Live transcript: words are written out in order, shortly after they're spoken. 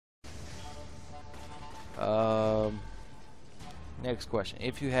Next question.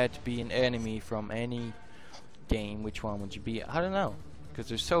 If you had to be an enemy from any game, which one would you be? I don't know. Because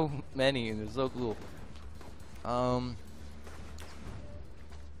there's so many and they're so cool.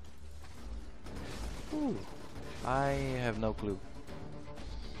 Ooh, I have no clue.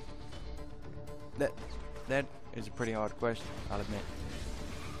 That is a pretty hard question, I'll admit.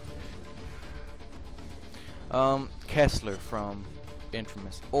 Kessler from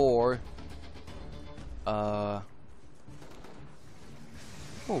InFamous, or oh,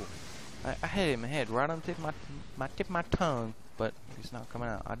 I had it in my head right on the tip of my tongue, but it's not coming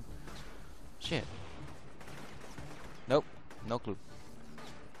out. Shit. Nope, no clue.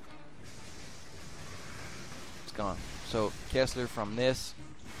 It's gone. So Kessler from this,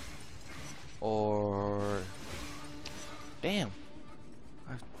 or damn,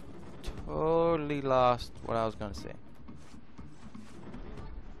 I totally lost what I was gonna say.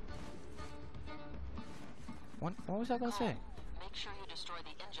 What was I gonna say? Make sure you destroy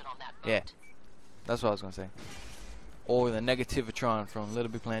the engine on that boat. Yeah, that's what I was gonna say. Or the Negativitron from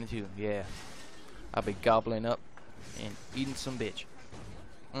Little Big Planet 2. Yeah, I'll be gobbling up and eating some bitch.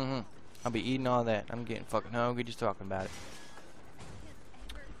 I'll be eating all that. I'm getting fucking hungry just talking about it.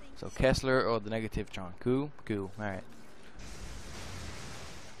 So Kessler or the Negativitron. Cool? Cool. Alright.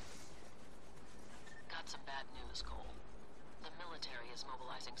 Got some bad news, Cole. The military is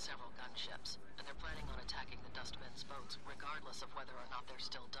mobilizing several gunships, and they're planning on attacking the Dustmen's boats, regardless of whether or not they're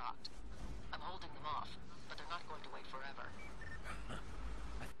still docked. I'm holding them off, but they're not going to wait forever.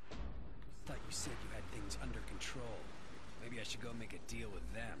 I thought you said you had things under control. Maybe I should go make a deal with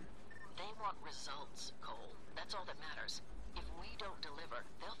them. They want results, Cole. That's all that matters. If we don't deliver,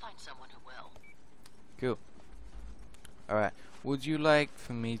 they'll find someone who will. Cool. Alright. Would you like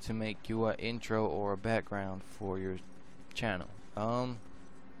for me to make you an intro or a background for your channel?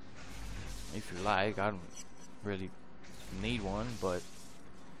 If you like. I don't really need one, but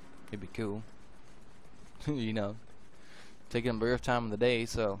it'd be cool. You know, taking a brief time of the day,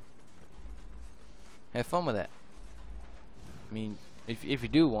 so have fun with that. I mean, if you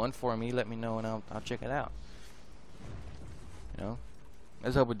do one for me, let me know and I'll check it out. You know,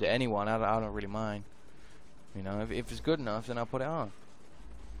 that's open to anyone. I don't really mind. You know, if it's good enough, then I'll put it on.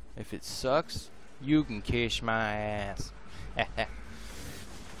 If it sucks, you can kiss my ass.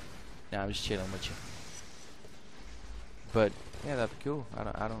 Nah, I'm just chilling with you. But yeah, that'd be cool.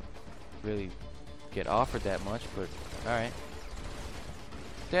 I don't really get offered that much, but all right.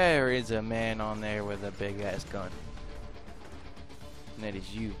 There is a man on there with a big ass gun. And that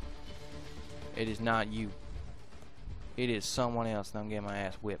is you. It is not you. It is someone else, and I'm getting my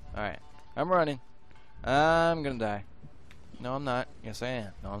ass whipped. Alright. I'm running. I'm gonna die. No, I'm not. Yes, I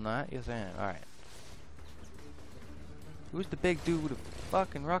am. No, I'm not. Yes, I am. Alright. Who's the big dude with a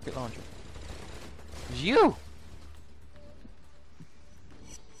fucking rocket launcher? It's you!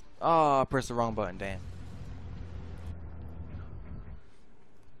 Oh, I pressed the wrong button, damn.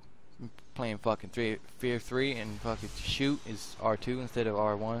 Playing fucking Fear 3 and fucking shoot is R2 instead of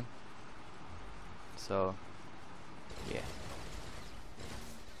R1. So, yeah.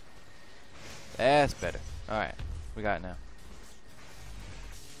 That's better. Alright, we got it now.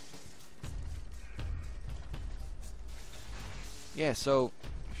 Yeah, so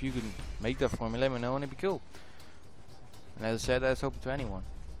if you can make that for me, let me know and it'd be cool. And as I said, that's open to anyone.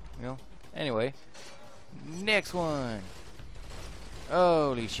 You know? Anyway, next one.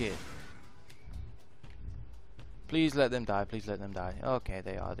 Holy shit. Please let them die. Please let them die. Okay,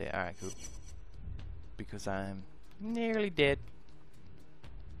 they are dead. Alright, cool. Because I'm nearly dead.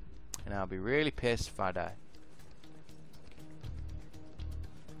 And I'll be really pissed if I die.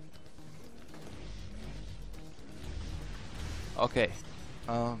 Okay.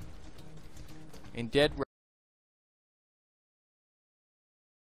 In Dead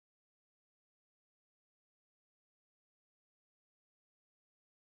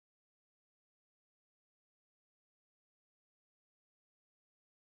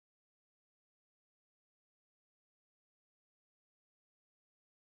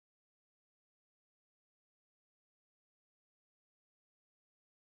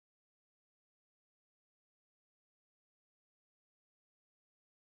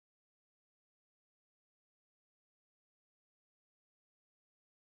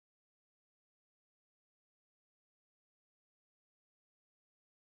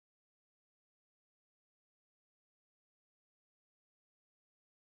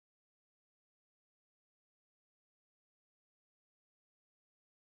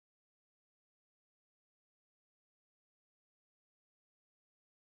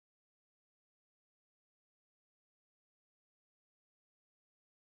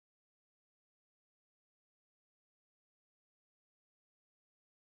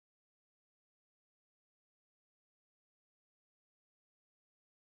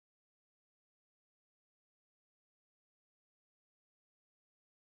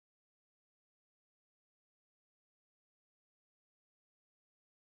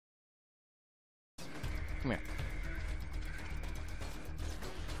Come here.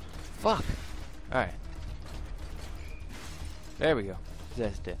 Fuck. Alright. There we go.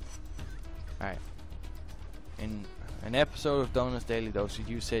 That's dead. Alright. In an episode of Dounut's Daily Dose,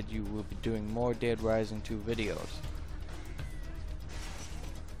 you said you will be doing more Dead Rising 2 videos.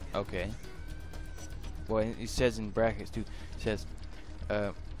 Okay. Well, it says in brackets too. It says,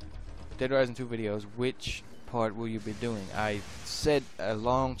 Dead Rising 2 videos. Which part will you be doing? I said a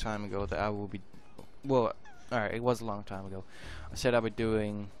long time ago that I will be. Well, alright, it was a long time ago. I said I'll be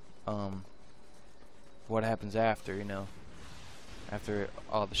doing what happens after, you know, after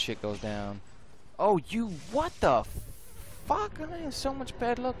all the shit goes down. Oh, you, what the fuck? I'm having so much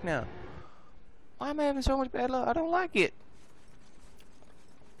bad luck now. Why am I having so much bad luck? I don't like it.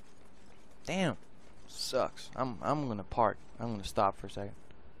 Damn, sucks. I'm gonna park. I'm gonna stop for a second.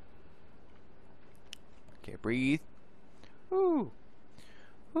 Okay, breathe. Woo,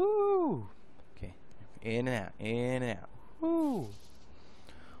 woo. Okay, in and out, in and out. Woo.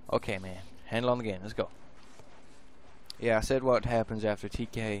 Okay, man. Handle on the game. Let's go. Yeah, I said what happens after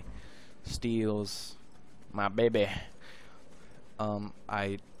TK steals my baby.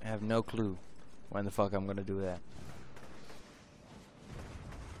 I have no clue when the fuck I'm gonna do that.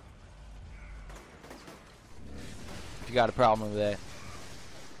 If you got a problem with that,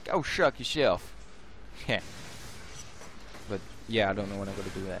 go shuck yourself. Yeah. But yeah, I don't know when I'm gonna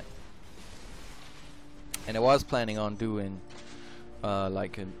do that. And I was planning on doing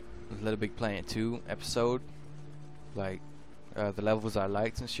like a Little Big Planet 2 episode, like the levels I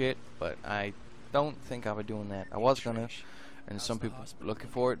liked and shit, but I don't think I'll be doing that. I was gonna, and some people looking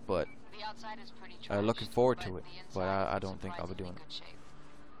for it, but looking forward to it, but I don't think I'll be doing it.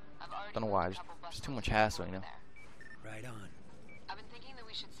 Don't know why, it's too much hassle, you know. Right on. I've been thinking that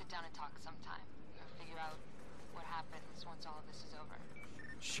we should sit down and talk sometime, or figure out what happens once all of this is over.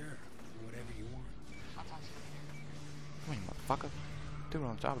 Sure, whatever you want. I'll talk to you later. Come here, motherfucker. Dude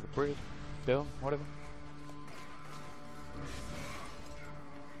on top of the bridge. Bill, whatever.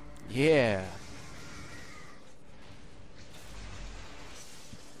 Yeah.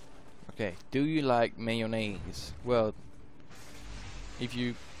 Okay, do you like mayonnaise? Well, if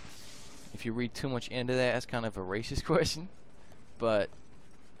you read too much into that, that's kind of a racist question. But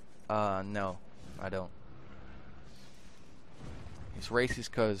no, I don't. It's racist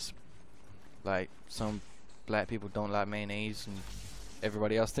because like some black people don't like mayonnaise and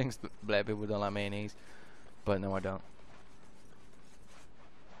everybody else thinks that black people don't like mayonnaise, but no, I don't.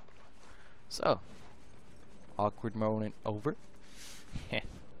 So, awkward moment over.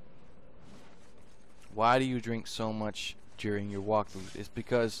 Why do you drink so much during your walkthroughs? It's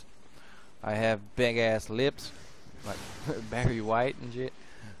because I have big ass lips, like Barry White and shit,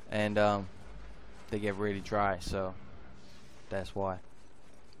 and they get really dry, so that's why.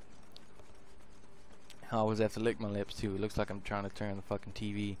 I always have to lick my lips too. It looks like I'm trying to turn the fucking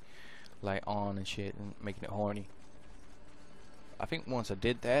TV light on and shit and making it horny. I think once I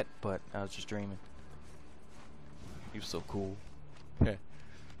did that, but I was just dreaming. You're so cool. Yeah.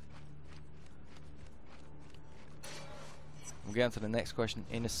 We'll get on to the next question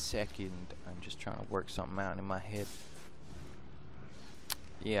in a second. I'm just trying to work something out in my head.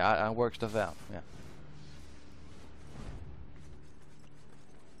 Yeah, I work stuff out. Yeah.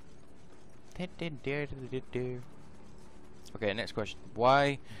 Okay, next question.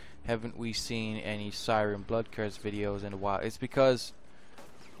 Why haven't we seen any Siren Blood Curse videos in a while? It's because,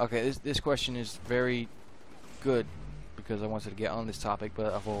 okay, this question is very good because I wanted to get on this topic,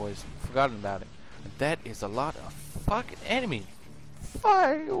 but I've always forgotten about it. And that is a lot of fucking enemy.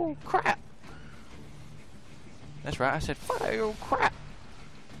 Fire, oh crap. That's right, I said fire, oh crap.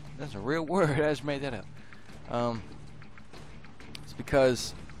 That's a real word. I just made that up. It's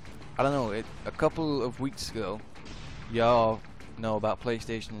because I don't know. A couple of weeks ago, y'all know about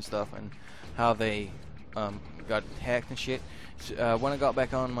PlayStation and stuff and how they got hacked and shit. So, when I got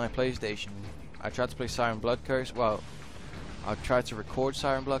back on my PlayStation, I tried to play Siren Blood Curse. Well, I tried to record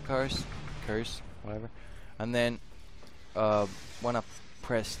Siren Blood Curse, whatever. And then when I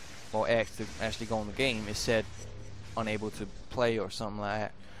pressed or X to actually go in the game, it said unable to play or something like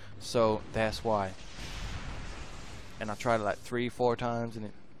that. So that's why. And I tried it like 3-4 times and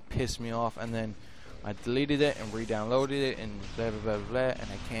it pissed me off, and then I deleted it and re-downloaded it and blah blah blah blah, and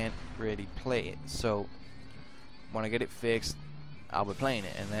I can't really play it. So when I get it fixed, I'll be playing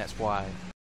it, and that's why